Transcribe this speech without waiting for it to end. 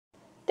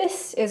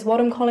This is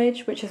Wadham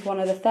College, which is one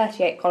of the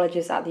 38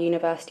 colleges at the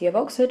University of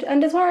Oxford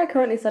and is where I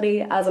currently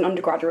study as an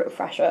undergraduate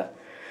fresher.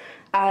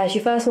 As you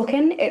first walk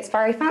in, it's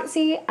very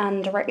fancy,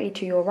 and directly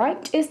to your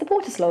right is the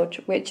Porter's Lodge,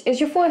 which is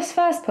your first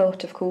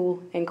port of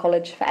call in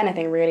college for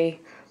anything really,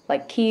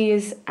 like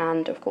keys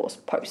and of course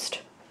post.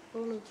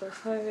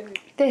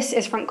 This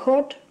is Front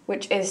Court,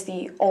 which is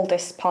the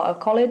oldest part of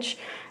college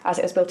as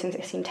it was built in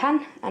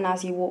 1610, and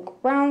as you walk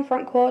round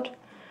Front Court,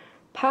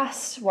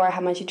 past where I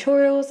have my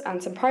tutorials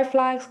and some pride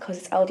flags because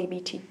it's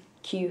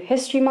LGBTQ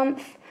History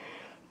Month,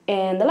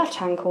 in the left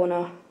hand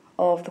corner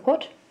of the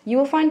quad you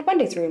will find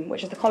Wendy's room,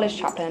 which is the college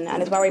chaplain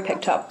and is where we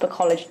picked up the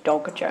college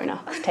dog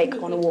Jonah to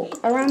take on a walk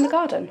around the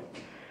garden.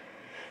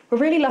 We're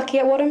really lucky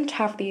at Wadham to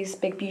have these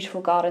big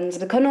beautiful gardens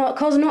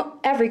because not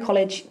every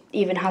college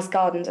even has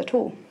gardens at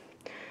all.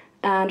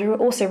 And we're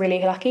also really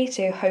lucky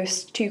to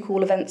host two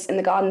cool events in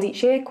the gardens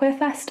each year,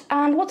 Queerfest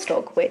and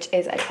Woodstock, which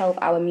is a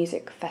 12-hour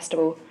music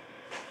festival.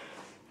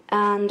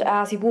 And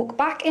as you walk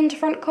back into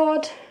Front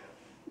Court,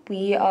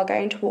 we are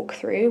going to walk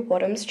through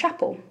Wadham's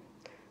chapel,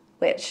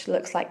 which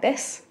looks like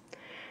this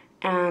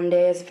and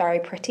is very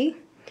pretty.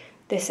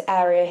 This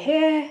area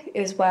here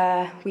is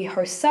where we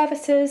host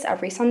services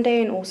every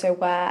Sunday and also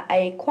where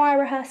a choir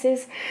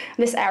rehearses. And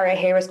this area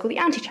here is called the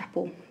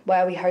Antechapel,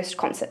 where we host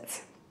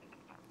concerts.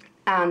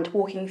 And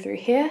walking through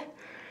here,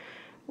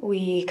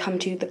 we come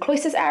to the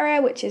cloisters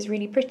area, which is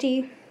really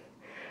pretty,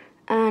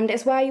 and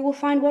it's where you will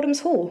find Wadham's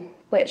Hall,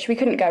 which we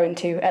couldn't go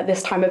into at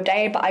this time of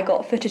day, but I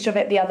got footage of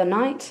it the other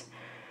night.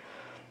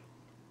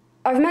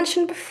 I've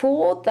mentioned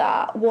before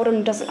that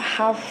Wadham doesn't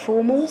have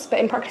formals, but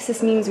in practice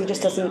this means we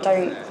just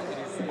don't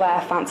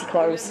wear fancy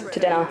clothes to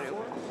dinner.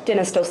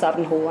 Dinner's still served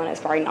in hall and it's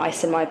very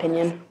nice in my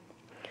opinion.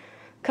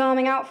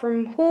 Coming out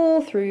from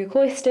hall through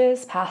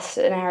cloisters, past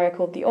an area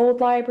called the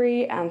Old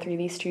Library and through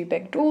these two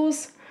big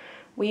doors,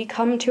 we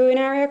come to an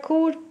area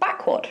called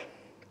Backward,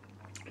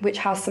 which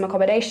has some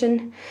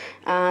accommodation,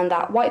 and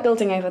that white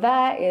building over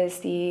there is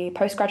the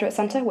postgraduate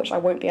centre, which I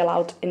won't be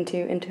allowed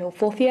into until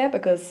fourth year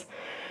because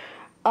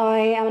I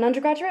am an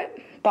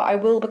undergraduate, but I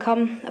will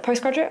become a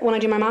postgraduate when I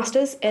do my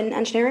master's in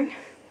engineering.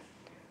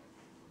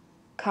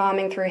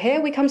 Coming through here,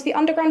 we come to the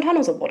underground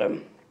tunnels of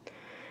Wadham,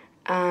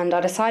 and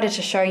I decided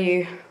to show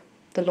you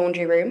the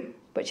laundry room,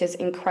 which is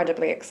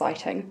incredibly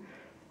exciting.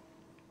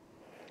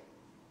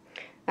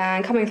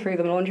 And coming through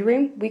the laundry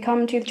room, we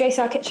come to the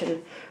JCR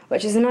kitchen,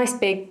 which is a nice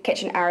big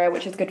kitchen area,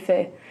 which is good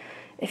for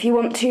if you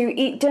want to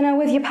eat dinner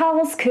with your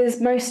pals, because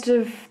most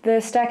of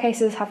the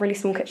staircases have really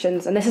small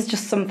kitchens, and this is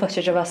just some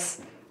footage of us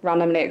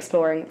randomly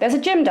exploring. There's a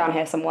gym down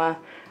here somewhere,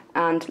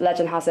 and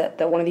legend has it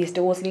that one of these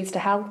doors leads to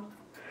hell.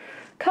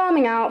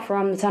 Coming out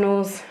from the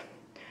tunnels,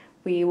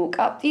 we walk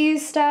up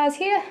these stairs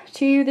here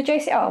to the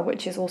JCR,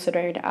 which is also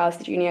known as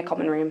the Junior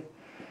Common Room.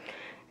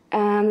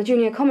 And the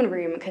Junior Common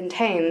Room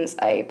contains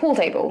a pool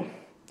table,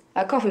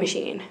 a coffee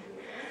machine,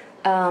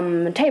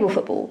 table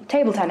football,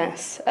 table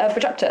tennis, a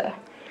projector,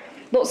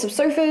 lots of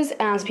sofas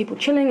and people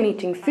chilling and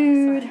eating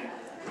food,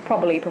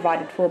 probably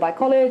provided for by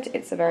college.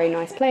 It's a very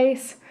nice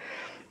place.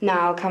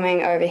 Now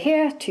coming over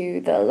here to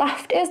the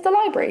left is the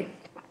library.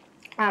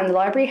 And the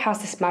library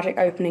has this magic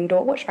opening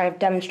door, which I have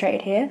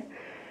demonstrated here.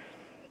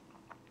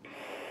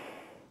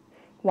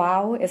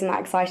 Wow, isn't that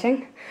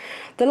exciting?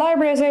 The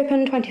library is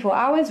open 24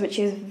 hours, which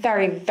is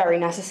very, very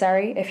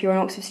necessary if you're an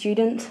Oxford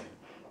student,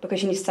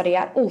 because you need to study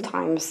at all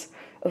times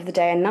of the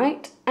day and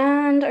night.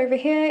 And over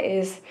here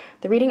is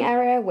the reading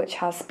area, which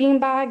has bean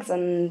bags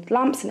and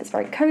lamps, and it's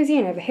very cosy.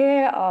 And over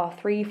here are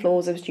 3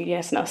 floors of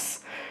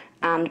studiousness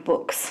and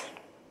books.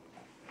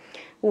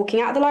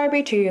 Walking out of the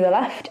library to the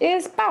left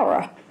is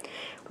Bower,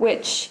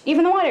 which,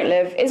 even though I don't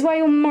live, is where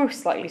you're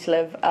most likely to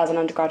live as an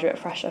undergraduate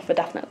fresher for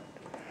definite.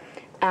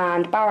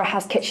 And Bower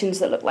has kitchens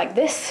that look like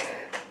this,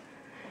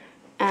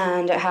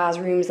 and it has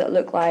rooms that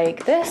look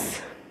like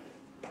this,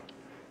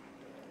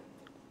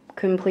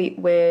 complete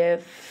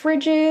with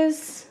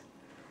fridges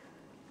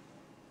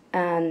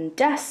and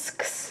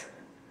desks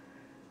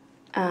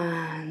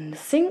and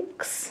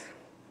sinks.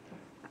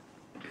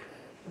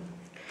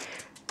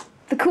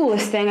 The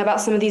coolest thing about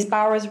some of these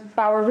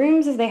Bower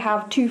rooms is they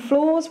have 2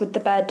 floors with the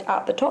bed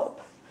at the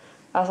top,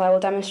 as I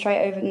will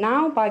demonstrate over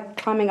now by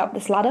climbing up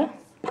this ladder.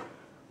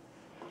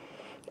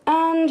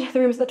 And the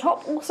rooms at the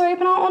top also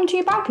open out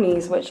onto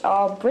balconies, which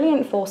are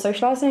brilliant for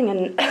socialising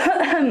and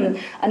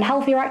and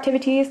healthier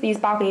activities. These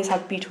balconies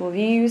have beautiful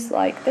views,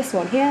 like this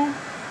one here,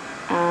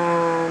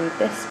 and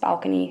this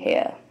balcony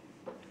here.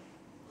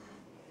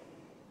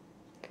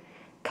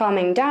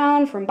 Coming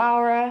down from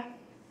Bower,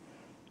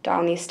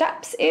 down these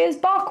steps is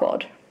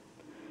Barquad.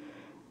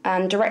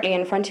 And directly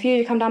in front of you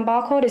to come down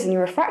Barquad is a new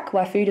refrec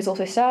where food is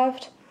also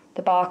served.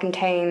 The bar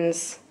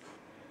contains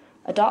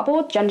a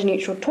dartboard,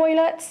 gender-neutral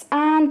toilets,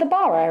 and the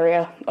bar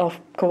area, of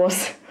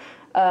course.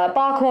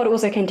 Barquad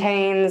also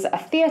contains a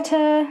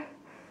theatre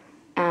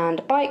and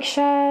a bike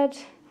shed,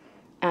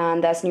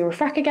 and there's a new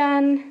refrec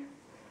again,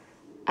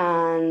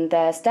 and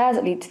there's stairs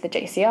that lead to the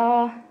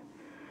JCR,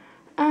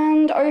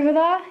 and over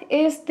there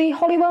is the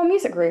Holywell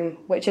Music Room,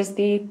 which is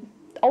the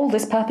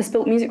oldest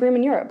purpose-built music room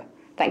in Europe.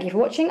 Thank you for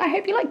watching, I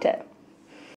hope you liked it.